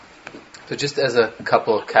So just as a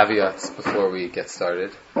couple of caveats before we get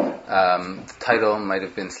started, the title might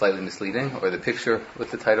have been slightly misleading, or the picture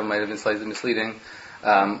with the title might have been slightly misleading.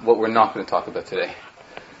 What we're not going to talk about today.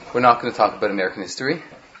 We're not going to talk about American history.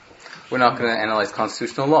 We're not going to analyze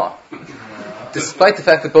constitutional law. Despite the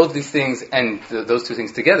fact that both of these things and those two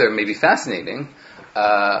things together may be fascinating,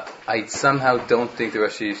 I somehow don't think the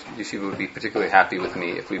Rosh Yeshiva would be particularly happy with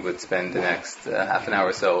me if we would spend the next half an hour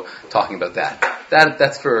or so talking about that.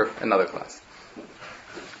 That's for another class.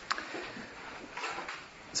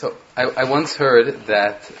 So I once heard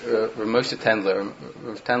that Rav Moshe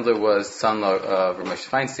Tendler was son-in-law of Rav Moshe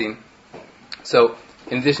Feinstein. So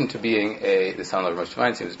in addition to being the son-in-law of Rav Moshe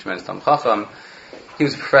Feinstein, he was a tremendous Talmid Chacham. He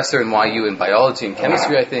was a professor in YU in biology and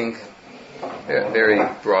chemistry, I think. Very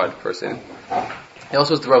broad person. He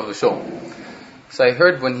also was the Rav of Shul. So I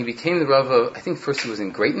heard when he became the Rav of, I think first he was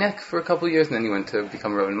in Great Neck for a couple of years, and then he went to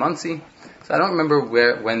become Rav in Monsey. So I don't remember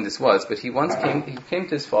when this was, but he came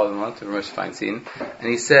to his father-in-law, to Rav Moshe Feinstein, and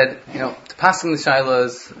he said, to pass in the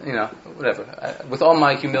shilas, whatever. With all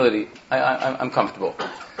my humility, I'm comfortable.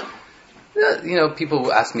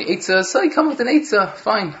 People ask me eitzah, so I come with an eitzah,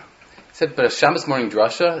 fine. He said, but a Shabbos morning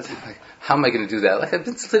drasha, how am I going to do that? I've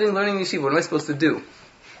been sitting learning yeshiva, what am I supposed to do?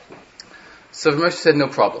 So Rav Moshe said, no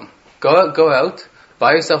problem. Go out,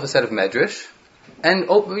 buy yourself a set of medrash, and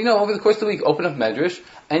over the course of the week, open up medrash,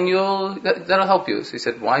 and that'll help you. So he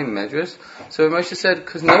said, why medrash? So Rav Moshe said,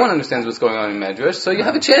 because no one understands what's going on in medrash, so you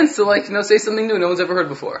have a chance to say something new no one's ever heard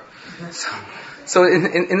before. So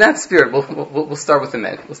in that spirit, we'll start with the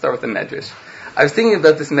medrash. I was thinking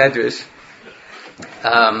about this medrash.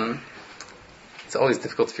 It's always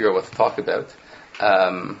difficult to figure out what to talk about.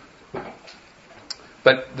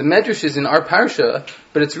 But the medrash is in our parsha,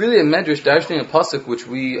 but it's really a medrash darshaning a pasuk which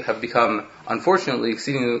we have become, unfortunately,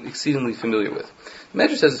 exceedingly familiar with. The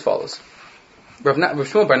medrash says as follows: Rav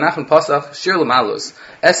Shmuel bar Nachman pasach shir l'malos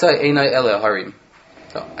esai einai ele harim.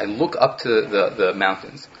 I look up to the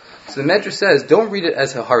mountains. So the medrash says, don't read it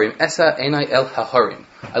as harim. Esa einai el harim.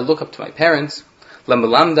 I look up to my parents,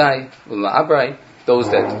 lamalamdai, la'abrai, those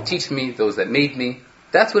that teach me, those that made me.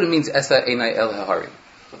 That's what it means. Esa einai el harim.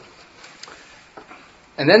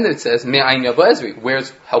 And then it says, Me'ayin Yavo Ezri,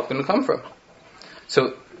 where's help going to come from?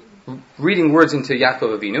 So, reading words into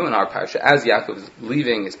Yaakov Avinu in our parsha, as Yaakov is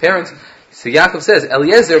leaving his parents, so Yaakov says,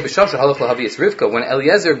 Eliezer b'shosha halach lahaviyas Rivka. When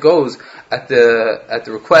Eliezer goes at the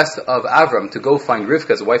request of Avram to go find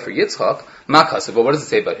Rivka as a wife for Yitzchak, Makasav, what does it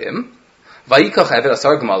say about him? Vayikach eved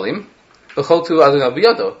asar gemalim b'chotu adon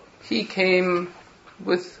biyado. He came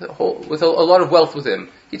with a lot of wealth with him.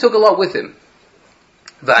 He took a lot with him.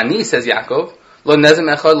 Va'ani, says Yaakov, I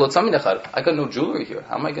got no jewelry here.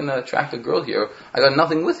 How am I going to attract a girl here? I got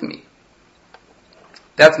nothing with me.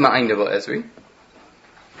 That's Ma'ayin Yavo Ezri.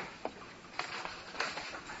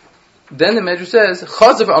 Then the Medrash says,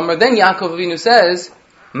 Chazav Amar, then Yaakov Avinu says,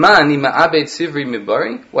 Ma'ani ma'abed sivri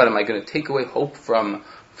mibari. What, am I going to take away hope from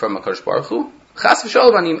HaKadosh Baruch Hu? Chas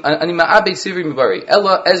v'shalom ani ma'abed sivri mibari.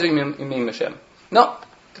 Ella Ezri mimim Hashem. No,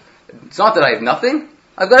 it's not that I have nothing.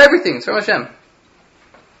 I've got everything. It's from Hashem.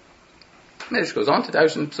 Medrash goes on to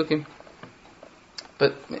Darshan and Psukim,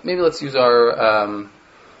 but maybe let's use our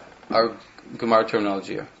Gemara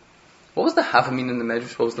terminology here. What was the Havamin in the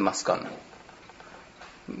Medrash? What was the Maskan?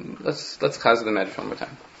 Let's chazar the Medrash one more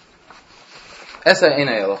time. Esa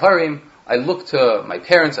einai el harim. I look to my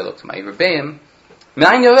parents. I look to my Rabbeim.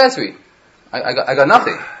 Me'ayin Yavo Ezri. I got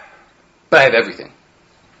nothing, but I have everything.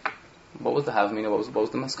 What was the Havamin? What was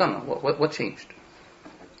the Maskan? What changed?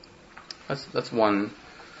 That's one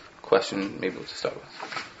question maybe we'll just start with.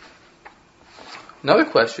 Another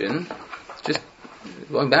question, just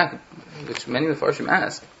going back, which many of the Farshim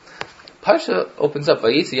ask. Parsha opens up,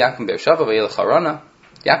 Vayitzi Yaakov Beersheva Vayelech Harana.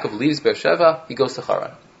 Yaakov leaves Beersheva, he goes to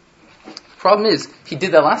Haran. Problem is, he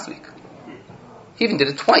did that last week. He even did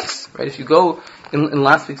it twice, right? If you go in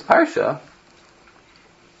last week's Parsha,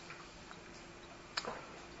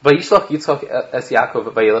 Vayishlach Yitzchak es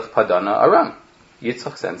Yaakov Vayelech Padana Aram.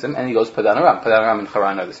 Yitzchak sends him, and he goes to Padan Aram. Padan Aram and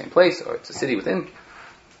Haran are the same place, or it's a city within.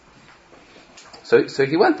 So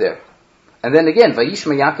he went there. And then again,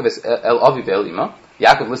 Vayishma Yaakov es el Avi ve'el Ima.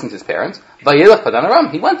 Yaakov listened to his parents. Vayelech Padan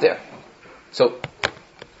Aram. He went there. So,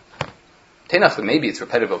 Tenach, maybe it's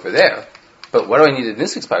repetitive over there, but what do I need in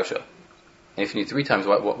this week's Parsha? And if you need 3 times,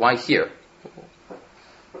 why here?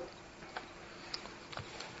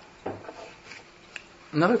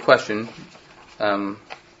 Another question,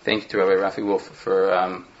 thank you to Rabbi Rafi Wolf for,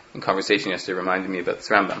 in conversation yesterday, reminding me about this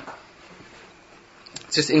Rambam.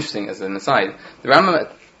 It's just interesting as an aside. The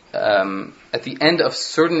Rambam, at the end of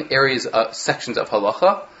certain areas, sections of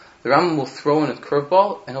halacha, the Rambam will throw in a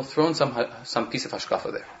curveball, and he'll throw in some piece of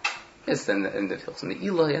hashkafa there. Yes, in the Hills, in the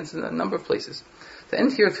Eli, and in a number of places. The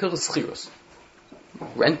end here of Hills Schirus,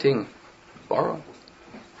 renting, borrow.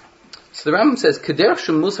 So the Rambam says, "Kederach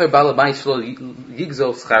shemusar balabais shelo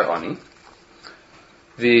yigzol schar ani."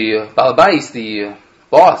 The balabais, the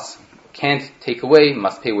boss, can't take away,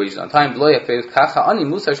 must pay wages on time.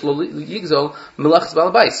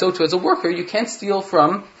 So too, as a worker, you can't steal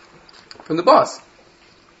from the boss.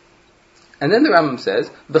 And then the Rambam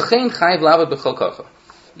says,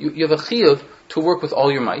 you have a chiyuv to work with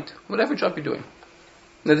all your might, whatever job you're doing.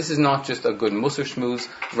 Now this is not just a good Musar Shmuze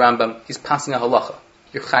Rambam, he's passing a halacha.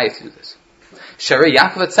 You're chayiv to do this. Sharei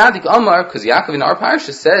Yaakov at Tzadik Omar, because Yaakov in our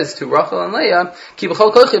parsha says to Rachel and Leah, Ki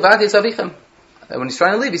b'chol kochi v'ati es avichem. When he's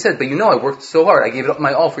trying to leave, he said, but you know I worked so hard, I gave it up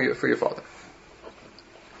my all for your father.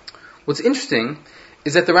 What's interesting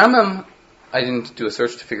is that the Rambam, I didn't do a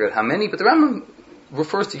search to figure out how many, but the Rambam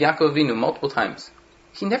refers to Yaakov Avinu multiple times.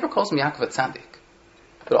 He never calls him Yaakov at Tzadik.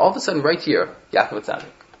 But all of a sudden, right here, Yaakov at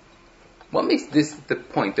Tzadik. What makes this the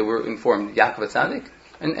point that we're informed Yaakov at Tzadik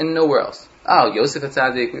and nowhere else? Yosef at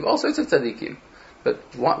Tzadik, we have all sorts of tzaddikim. But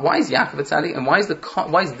why is Yaakov at Tzadik, and why is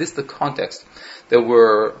this the context that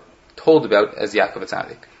we're told about as Yaakov at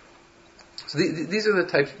Tzadik? So these are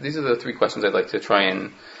the three questions I'd like to try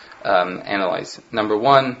and analyze. Number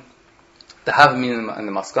one, the Havamim and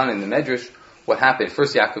the Maskana in the Medrash. What happened?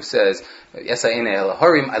 First, Yaakov says, "Yes, I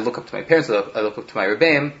look up to my parents. I look up to my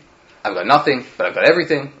Rabbeim. I've got nothing, but I've got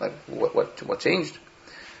everything." Like, what changed?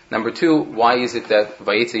 Number two, why is it that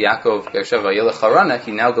Vayetze Yaakov Be'ershav Vayelech Harana,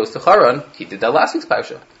 he now goes to Haran? He did that last week's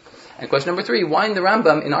parsha. And question number three, why in the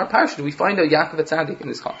Rambam, in our parsha, do we find out Yaakov at Tzadik in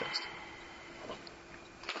this context?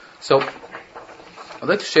 So, I'd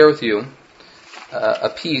like to share with you a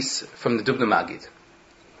piece from the Dubna Magid.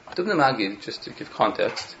 Dubna Magid, just to give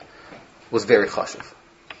context, was very chashuv.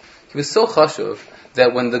 He was so chashuv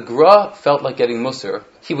that when the Gra felt like getting Musar,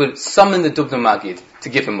 he would summon the Dubna Magid to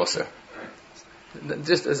give him Musar.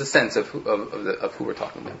 Just as a sense of who we're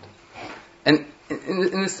talking about. And in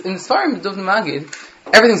the Svarim of Dubna Magid,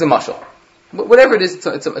 everything's a mashal. Whatever it is,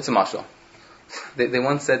 it's a mashal. They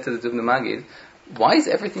once said to the Dubna Magid, why is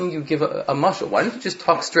everything you give a mashal? Why don't you just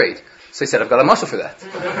talk straight? So he said, I've got a mashal for that.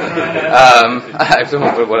 I don't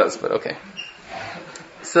know what else, but okay.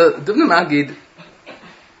 So Dubna Magid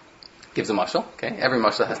gives a mashal. Okay, every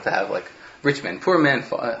mashal has to have like rich men, poor men,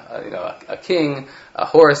 a king, a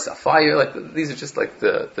horse, a fire. Like these are just like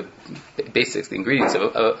the basics, the ingredients of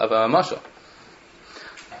a mashal.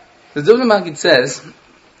 The Dubna Magid says,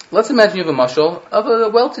 let's imagine you have a mashal of a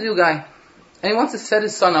well-to-do guy, and he wants to set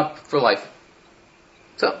his son up for life.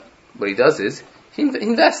 So what he does is he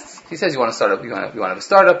invests. He says, "You want to start up? You want to have a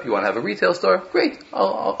startup? You want to have a retail store? Great,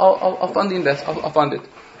 I'll fund the invest. I'll fund it."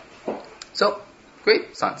 So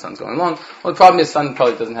great, son's going along. Well, the problem is, son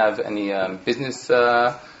probably doesn't have any business.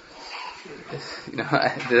 It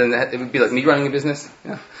would be like me running a business.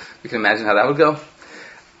 We can imagine how that would go.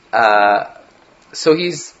 So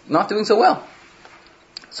he's not doing so well.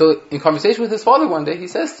 So in conversation with his father one day, he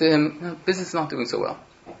says to him, "Business is not doing so well.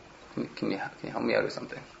 Can you help me out or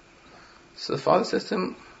something?" So the father says to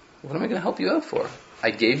him, "What am I going to help you out for?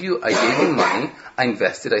 I gave you money. I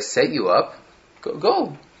invested. I set you up.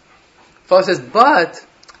 Go." The father says, "But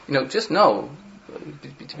just know,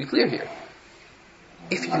 to be clear here,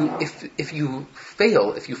 if you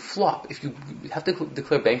fail, if you flop, if you have to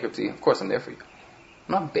declare bankruptcy, of course I'm there for you.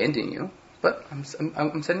 I'm not abandoning you, but I'm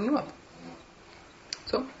setting you up."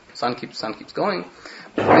 So son keeps going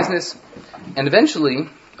with the business, and eventually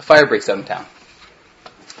a fire breaks out in town.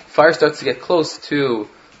 Fire starts to get close to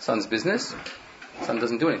son's business. Son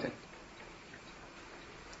doesn't do anything.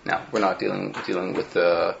 Now, we're not dealing with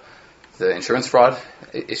the insurance fraud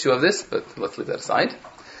issue of this, but let's leave that aside.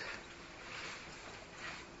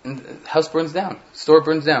 And the house burns down. Store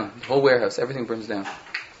burns down. The whole warehouse, everything burns down.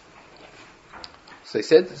 So they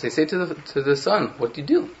say to the son, "What do you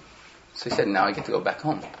do?" So he said, "Now I get to go back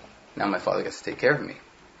home. Now my father gets to take care of me.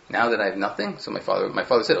 Now that I have nothing, so my father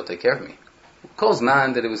said he'll take care of me. Calls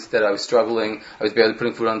man that I was struggling, I was barely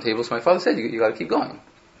putting food on the table, so my father said, you got to keep going.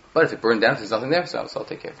 But if it burned down, if there's nothing there, so I'll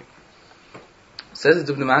take care of you." Says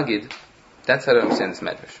the Dubna Magid, that's how to understand this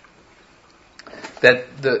medrash.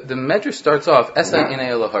 That the medrash starts off, Esa inay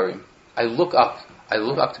Eloharim. I look up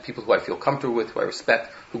to people who I feel comfortable with, who I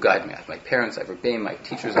respect, who guide me. I have my parents, I have Rabbeim, my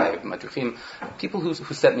teachers, I have madruchim, people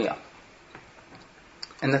who set me up.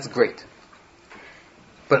 And that's great.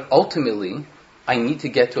 But ultimately, I need to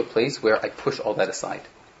get to a place where I push all that aside.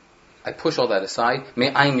 May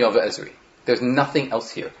ayin yava ezri. There's nothing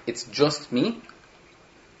else here. It's just me.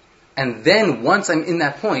 And then once I'm in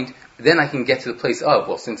that point, then I can get to the place of,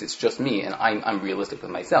 well, since it's just me and I'm realistic with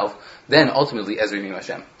myself, then ultimately Ezri Mim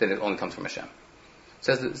Hashem. Then it only comes from Hashem.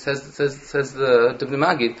 Says the Dubna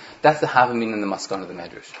Magid, that's the Havamin and the Maskan of the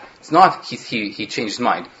Medrash. It's not he changed his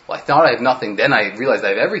mind. Well, I thought I have nothing, then I realized I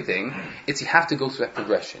have everything. It's you have to go through that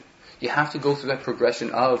progression. You have to go through that progression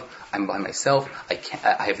of, I'm by myself,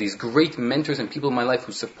 I have these great mentors and people in my life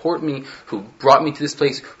who support me, who brought me to this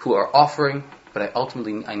place, who are offering, but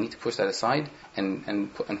I need to push that aside and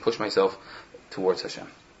push myself towards Hashem.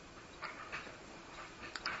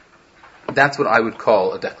 That's what I would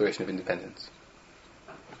call a declaration of independence.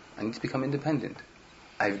 I need to become independent.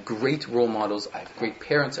 I have great role models, I have great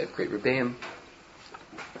parents, I have great Rabbeim,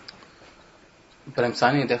 but I'm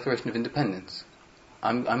signing a declaration of independence.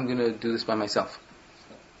 I'm going to do this by myself.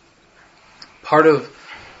 Part of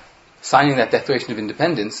signing that declaration of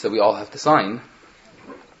independence that we all have to sign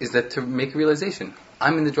is that to make a realization.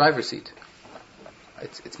 I'm in the driver's seat.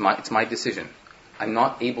 It's my decision. I'm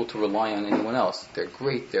not able to rely on anyone else. They're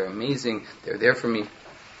great, they're amazing, they're there for me.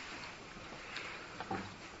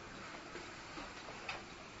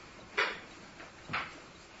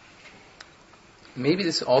 Maybe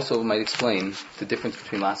this also might explain the difference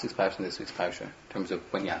between last week's parsha and this week's parsha in terms of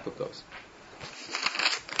when Yaakov goes.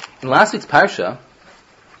 In last week's parsha,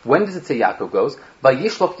 when does it say Yaakov goes?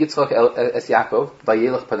 Vayishlach Yitzchak es Yaakov,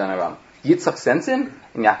 vayelech padan aram. Yitzchak sends him,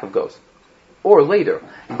 and Yaakov goes. Or later,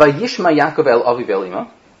 Vayishma Yaakov el aviv el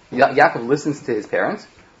ima. Yaakov listens to his parents,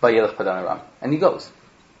 vayelech padan aram, and he goes.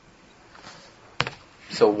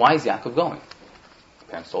 So why is Yaakov going? His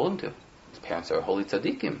parents told him to. His parents are holy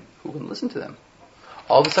tzaddikim. Who wouldn't listen to them?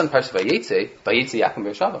 All of a sudden, Parsha Vayetze Yaakov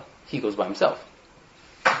Beersheva. He goes by himself.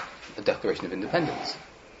 A declaration of independence.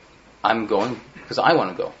 I'm going because I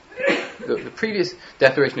want to go. The previous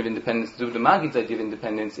declaration of independence, the Magid's idea of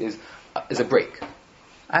independence is a break.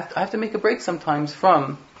 I have to make a break sometimes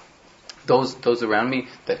from those around me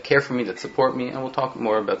that care for me, that support me, and we'll talk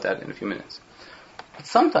more about that in a few minutes. But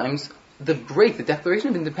sometimes the break, the declaration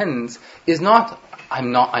of independence, is not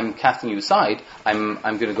I'm casting you aside, I'm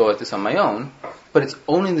going to go at this on my own, but it's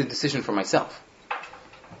owning the decision for myself.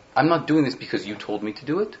 I'm not doing this because you told me to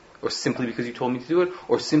do it, or simply because you told me to do it,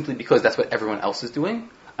 or simply because that's what everyone else is doing.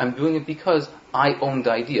 I'm doing it because I own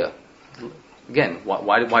the idea. Again,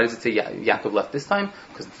 why does it say Yaakov left this time?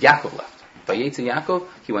 Because Yaakov left. Vayetze Yaakov,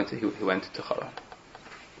 he went to Haran.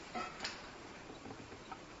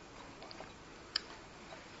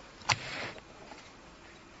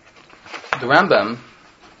 The Rambam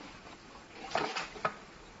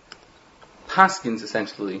paskins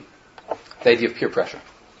essentially the idea of peer pressure.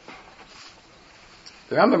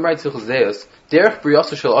 The Rambam writes in Chuzdeus, Derech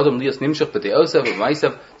briyasa shel adam lias nimshach b'de'osav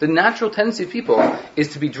v'maisav. The natural tendency of people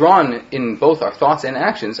is to be drawn in both our thoughts and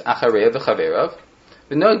actions. Achareya v'chaverav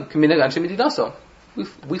v'noeg k'minag anshe mididaso.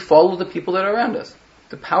 We follow the people that are around us.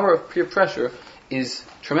 The power of peer pressure is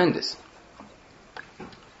tremendous.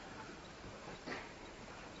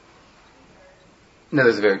 Now,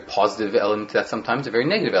 there's a very positive element to that, sometimes a very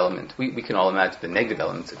negative element. We can all imagine the negative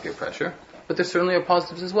elements of peer pressure, but there certainly are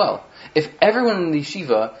positives as well. If everyone in the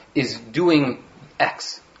yeshiva is doing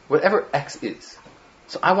X, whatever X is,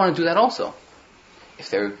 so I want to do that also. If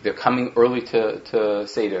they're coming early to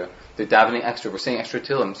Seder, they're davening extra, we're saying extra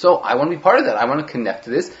Tehillim, so I want to be part of that. I want to connect to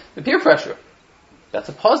this, the peer pressure. That's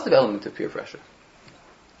a positive element of peer pressure.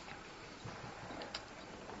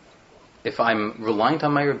 If I'm reliant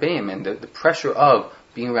on my Rabbeim and the pressure of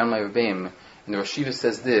being around my Rabbeim, and the Rosh Yeshiva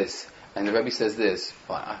says this, and the Rebbe says this,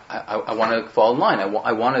 well, I want to fall in line.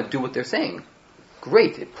 I want to do what they're saying.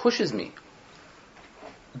 Great, it pushes me.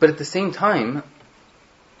 But at the same time,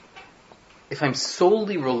 if I'm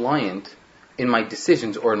solely reliant in my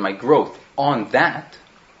decisions or in my growth on that,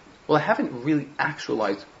 well, I haven't really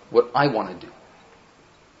actualized what I want to do.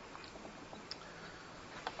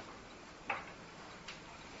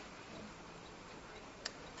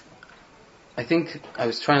 I think I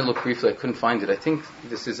was trying to look briefly. I couldn't find it. I think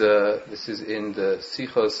this is in the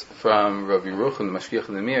Sichos from Rabbi Yerucham, the Mashgiach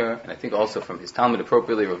in the Mir, and I think also from his Talmud,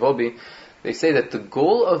 appropriately Rav Obi. They say that the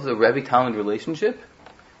goal of the Rebbe-Talmud relationship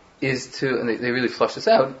is to, and they really flush this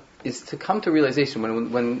out, is to come to realization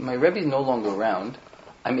when my Rebbe is no longer around,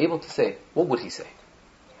 I'm able to say, what would he say?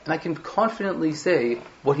 And I can confidently say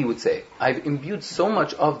what he would say. I've imbued so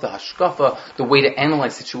much of the hashkafa, the way to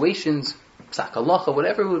analyze situations, psak halacha,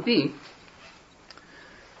 whatever it would be,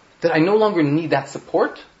 that I no longer need that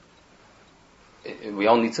support. We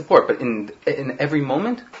all need support, but in every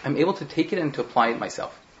moment, I'm able to take it and to apply it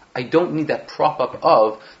myself. I don't need that prop up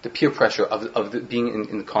of the peer pressure of the being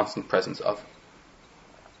in the constant presence of.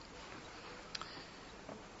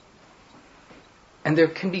 And there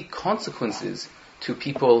can be consequences to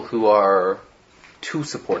people who are too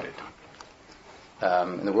supported.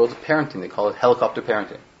 In the world of parenting, they call it helicopter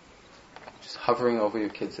parenting. Just hovering over your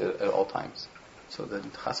kids at all times. So that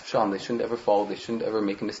chas v'shalom, they shouldn't ever fall, they shouldn't ever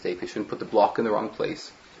make a mistake, they shouldn't put the block in the wrong place.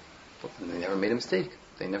 But they never made a mistake.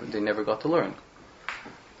 They never got to learn.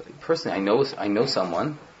 But personally, I know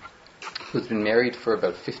someone who's been married for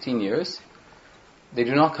about 15 years. They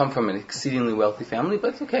do not come from an exceedingly wealthy family,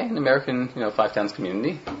 but it's okay, an American, 5 towns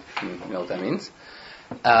community. You know what that means.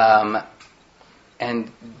 And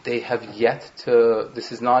they have yet to,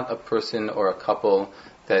 this is not a person or a couple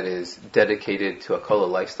that is dedicated to a kala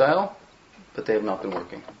lifestyle, but they have not been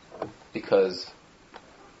working because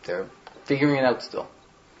they're figuring it out still.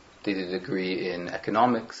 They did a degree in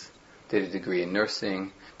economics, they did a degree in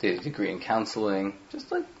nursing, they did a degree in counseling,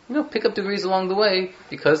 just pick up degrees along the way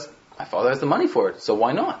because my father has the money for it, so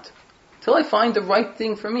why not? Till I find the right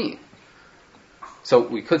thing for me. So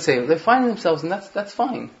we could say they're finding themselves and that's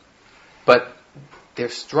fine. But they're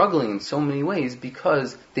struggling in so many ways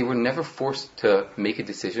because they were never forced to make a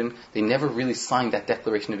decision. They never really signed that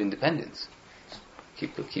Declaration of Independence.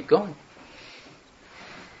 Keep going.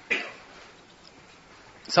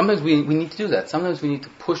 Sometimes we need to do that. Sometimes we need to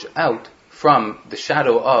push out from the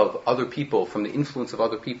shadow of other people, from the influence of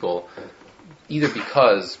other people, either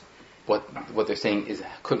because what they're saying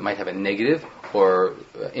might have a negative or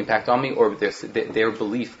impact on me, or their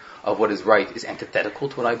belief of what is right is antithetical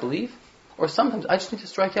to what I believe, or sometimes I just need to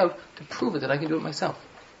strike out to prove it that I can do it myself.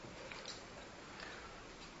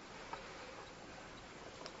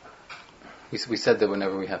 We said that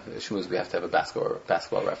whenever we have Shmuze, we have to have a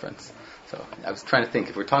basketball reference. So I was trying to think,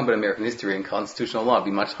 if we're talking about American history and constitutional law, it'd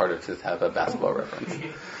be much harder to have a basketball reference.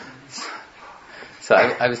 So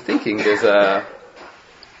I was thinking, just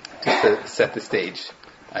to set the stage,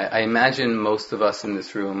 I imagine most of us in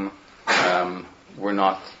this room were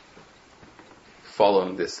not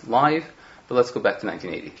following this live, but let's go back to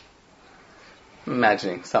 1980. I'm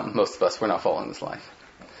imagining most of us were not following this live.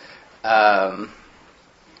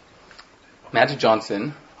 Magic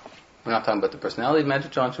Johnson, we're not talking about the personality of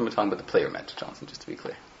Magic Johnson, we're talking about the player Magic Johnson, just to be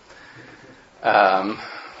clear.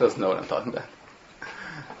 Those know what I'm talking about.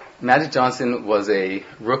 Magic Johnson was a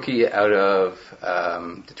rookie out of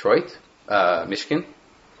Detroit, Michigan.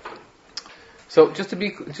 So just so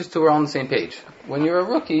we're all on the same page, when you're a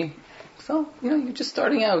rookie, you're just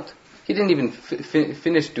starting out. He didn't even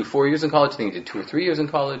do 4 years in college. I think he did 2 or 3 years in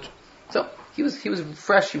college. So he was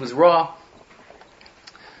fresh. He was raw.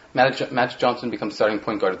 Magic Johnson becomes starting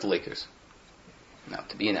point guard at the Lakers. Now,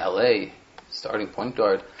 to be in LA, starting point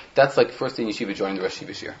guard, that's like first in yeshiva joining the Rosh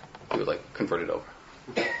Yeshiva year. You were converted over.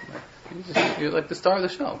 You're like the star of the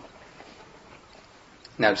show.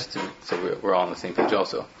 Now, so we're all on the same page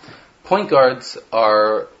also. Point guards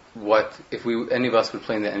are what, if any of us would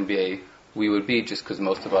play in the NBA, we would be, just because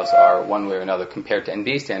most of us are, one way or another, compared to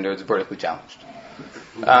NBA standards, vertically challenged.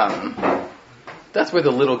 That's where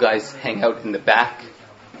the little guys hang out in the back,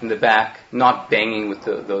 not banging with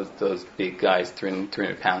those big guys,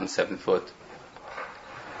 300 pounds, 7 foot.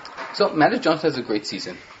 So Magic Johnson has a great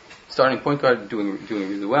season. Starting point guard, doing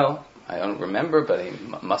really well. I don't remember, but he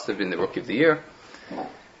must have been the rookie of the year.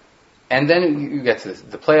 And then you get to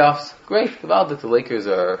the playoffs. Great, that the Lakers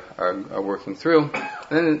are working through.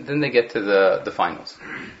 And then they get to the finals.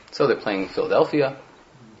 So they're playing Philadelphia.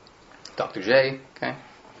 Dr. J, okay.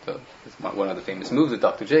 So it's one of the famous moves of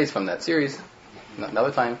Dr. J's from that series.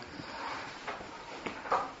 Another time.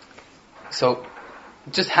 So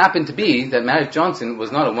it just happened to be that Magic Johnson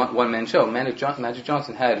was not a one-man show. Magic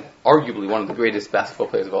Johnson had arguably one of the greatest basketball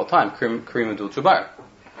players of all time, Kareem Abdul-Jabbar.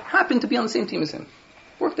 Happened to be on the same team as him.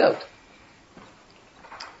 Worked out.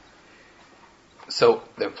 So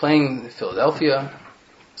they're playing Philadelphia.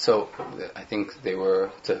 So I think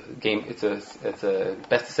it's a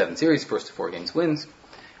best of 7 series, first to 4 games wins.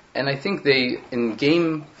 And I think in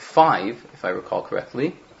game 5, if I recall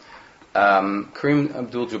correctly, Kareem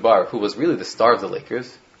Abdul-Jabbar, who was really the star of the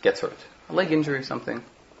Lakers, gets hurt. A leg injury or something.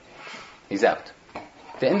 He's out.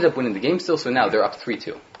 They ended up winning the game still, so now they're up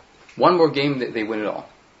 3-2. One more game, they win it all.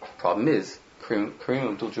 Problem is,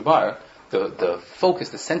 Kareem Abdul-Jabbar, the focus,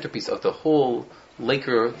 the centerpiece of the whole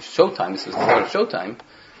Laker Showtime, this was the start of Showtime,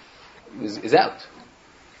 is out.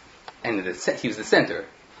 And he was the center.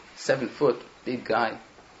 7 foot, big guy.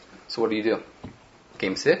 So what do?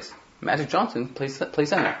 Game 6, Magic Johnson plays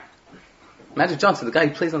center. Magic Johnson, the guy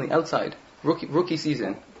who plays on the outside, rookie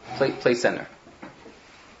season, plays center.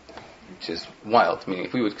 Which is wild. Meaning,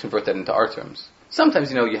 if we would convert that into our terms.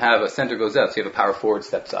 Sometimes, you have a center goes out, so you have a power forward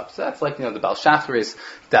steps up. So that's like, the Baal Shacharis,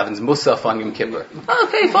 Daven's Musaf on Yom Kippur.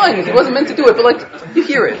 Okay, fine, he wasn't meant to do it, but you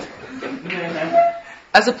hear it.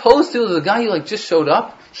 As opposed to the guy who just showed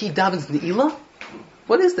up, he davens Ne'ilah?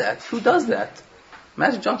 What is that? Who does that?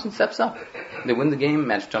 Magic Johnson steps up. They win the game,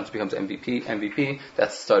 Magic Johnson becomes MVP.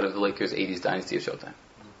 That's the start of the Lakers' 80s dynasty of Showtime.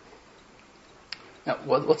 Now,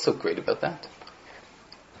 what's so great about that?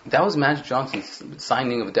 That was Magic Johnson's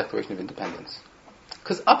signing of a Declaration of Independence.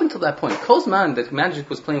 Because up until that point, Kozman, that Magic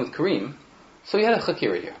was playing with Kareem, so he had a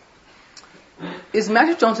chakira here. Is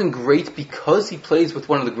Magic Johnson great because he plays with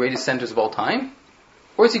one of the greatest centers of all time?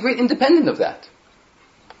 Or is he great independent of that?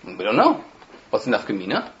 We don't know. What's the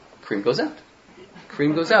nafkamina? Kareem goes out.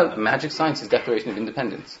 Kareem goes out, Magic signs his Declaration of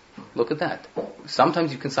Independence. Look at that.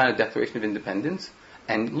 Sometimes you can sign a Declaration of Independence,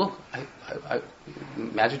 and look,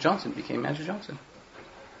 Magic Johnson became Magic Johnson.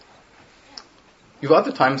 You have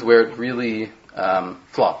other times where it really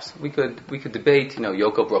flops. We could debate.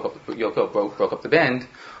 Yoko broke up the band.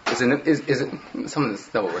 Is it? Some of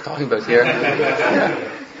this know what we're talking about here, yeah.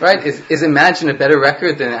 Right? Is Imagine a better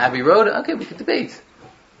record than Abbey Road? Okay, we could debate.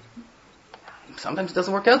 Sometimes it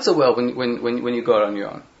doesn't work out so well when you go out on your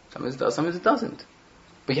own. Sometimes it does, sometimes it doesn't.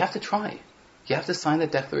 But you have to try. You have to sign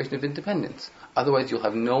that Declaration of Independence. Otherwise, you'll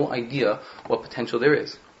have no idea what potential there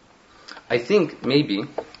is. I think maybe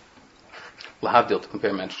Lahavdil to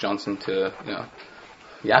compare Magic Johnson to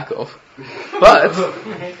Yaakov,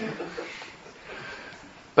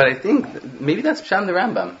 but I think maybe that's Pshat the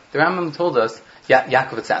Rambam. The Rambam told us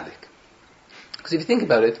Yaakov a tzaddik. Because if you think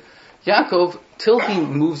about it, Yaakov, till he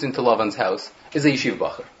moves into Lavan's house, is a yeshiva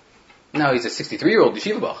bacher. Now he's a 63-year-old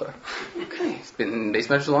yeshiva bacher. Okay, he's been in Beis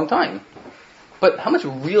Medrash a long time. But how much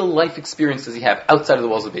real life experience does he have outside of the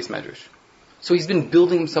walls of Beis Medrash? So he's been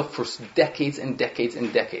building himself for decades and decades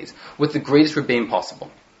and decades with the greatest Rabbeim possible.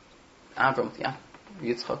 Avram,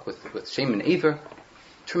 Yitzchak with Shem and Aver.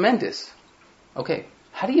 Tremendous. Okay,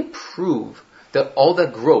 how do you prove that all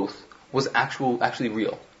that growth was actually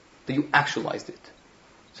real? That you actualized it?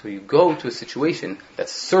 So you go to a situation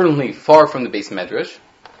that's certainly far from the Beis Medrash.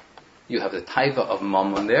 You have the taiva of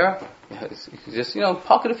mammon there. You can just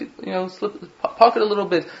pocket a little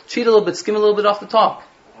bit, cheat a little bit, skim a little bit off the top.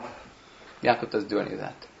 Yaakov doesn't do any of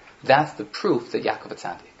that. That's the proof that Yaakov is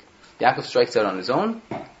tzaddik. Yaakov strikes out on his own,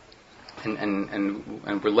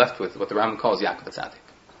 and we're left with what the Rambam calls Yaakov tzaddik.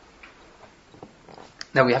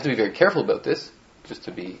 Now we have to be very careful about this. Just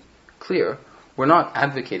to be clear, we're not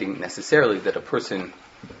advocating necessarily that a person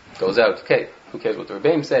goes out. Okay, who cares what the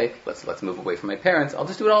Rabbeim say? Let's move away from my parents. I'll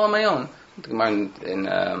just do it all on my own. The Gemara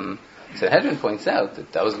in Sanhedrin points out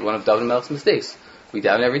that was one of David Melech's mistakes. We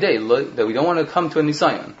daven every day that we don't want to come to a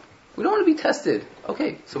nisayon. We don't want to be tested.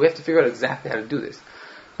 Okay, so we have to figure out exactly how to do this.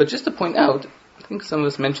 But just to point out, I think some of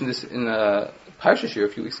us mentioned this in Parsha Shir a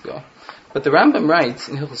few weeks ago, but the Rambam writes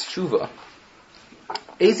in Hilchos Tshuva,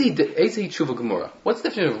 Ezi Tshuva Gemara. What's the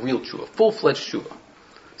definition of real Tshuva? Full-fledged Tshuva.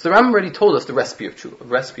 So the Rambam already told us the recipe of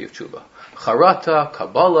Tshuva. Charata,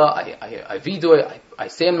 Kabbalah, I vidoy, I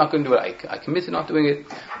say I'm not going to do it, I commit to not doing it.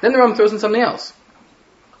 Then the Rambam throws in something else.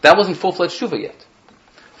 That wasn't full-fledged Tshuva yet.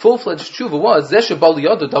 Full-fledged Tshuva was,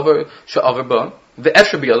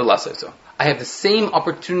 I have the same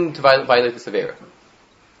opportunity to violate this Avera.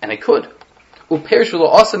 And I could.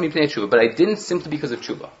 But I didn't simply because of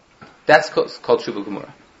Tshuva. That's called Tshuva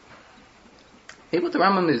Gemara. Maybe what the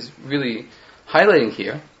Rambam is really highlighting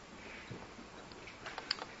here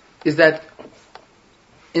is that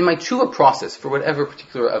in my Tshuva process, for whatever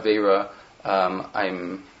particular Avera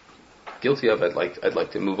I'm guilty of, I'd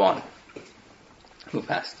like to move on. Move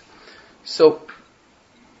past. So,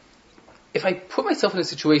 if I put myself in a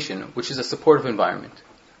situation which is a supportive environment,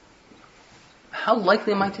 how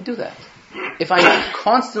likely am I to do that? If I'm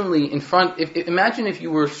constantly imagine if you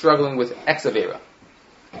were struggling with Ex Avera,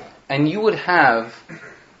 and you would have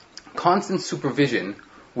constant supervision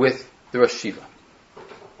with the Rosh Shiva.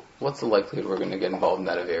 What's the likelihood we're going to get involved in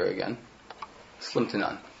that Avera again? Slim to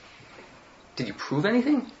none. Did you prove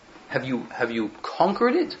anything? Have you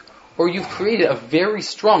conquered it? Or you've created a very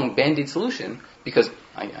strong Band-Aid solution because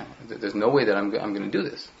there's no way that I'm going to do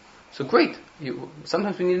this. So great.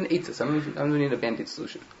 Sometimes we need an eitzah. Sometimes we need a Band-Aid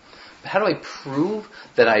solution. But how do I prove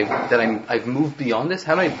that I've moved beyond this?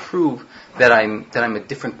 How do I prove that I'm a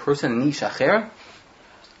different person, ni shacher?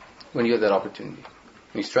 When you have that opportunity,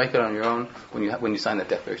 when you strike it on your own, when you sign that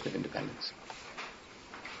Declaration of Independence.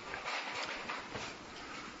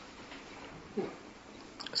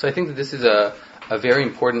 So I think that this is a very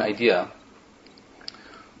important idea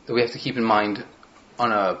that we have to keep in mind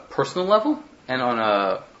on a personal level and on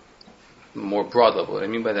a more broad level. What I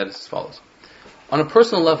mean by that is as follows. On a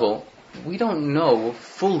personal level, we don't know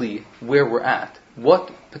fully where we're at,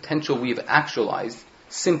 what potential we've actualized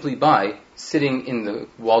simply by sitting in the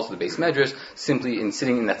walls of the Beis Medrash, simply in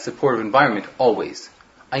sitting in that supportive environment always.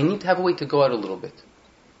 I need to have a way to go out a little bit.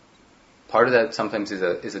 Part of that sometimes is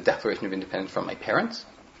a declaration of independence from my parents.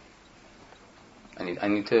 I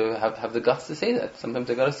need to have the guts to say that. Sometimes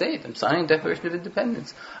I gotta say it. I'm signing a declaration of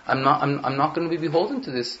independence. I'm not going to be beholden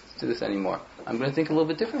to this anymore. I'm going to think a little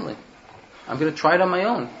bit differently. I'm going to try it on my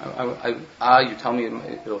own. You tell me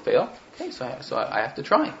it'll fail. Okay, so I have to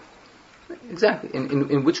try. Exactly.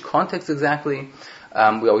 In which context exactly?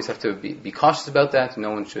 We always have to be cautious about that.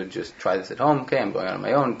 No one should just try this at home. Okay, I'm going out on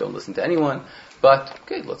my own. Don't listen to anyone. But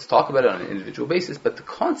okay, let's talk about it on an individual basis. But the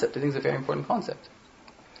concept, I think, is a very important concept.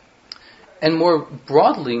 And more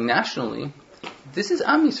broadly, nationally, this is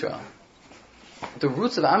Am Yisrael. The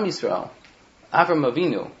roots of Am Yisrael. Avram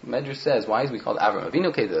Avinu. Medrash says, why is we called Avram Avinu?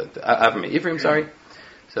 Okay, the Avram Ivrim, sorry.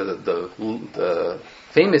 So the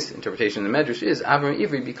famous interpretation in the Medrash is Avram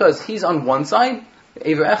Ivri because he's on one side,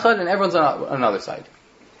 Ever Echad, and everyone's on another side.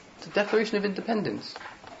 It's a declaration of independence.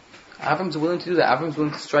 Avram's willing to do that. Avram's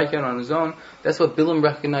willing to strike out on his own. That's what Bilam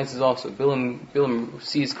recognizes also. Bilam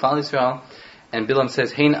sees Klal Yisrael, and Bilam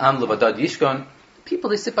says, Hein am levadad yishkon. People,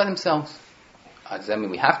 they sit by themselves. Does that mean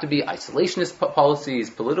we have to be isolationist policies,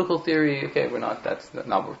 political theory? Okay, that's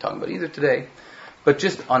not what we're talking about either today. But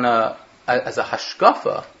just as a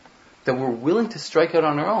hashkafa, that we're willing to strike out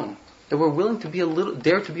on our own. That we're willing to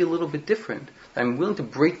dare to be a little bit different. That I'm willing to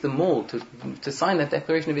break the mold, to sign that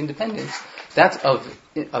Declaration of Independence. That's of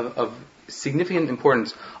significant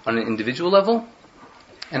importance on an individual level,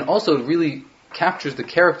 and also it really captures the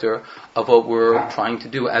character of what we're trying to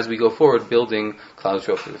do as we go forward, building Klal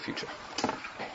Yisrael for the future.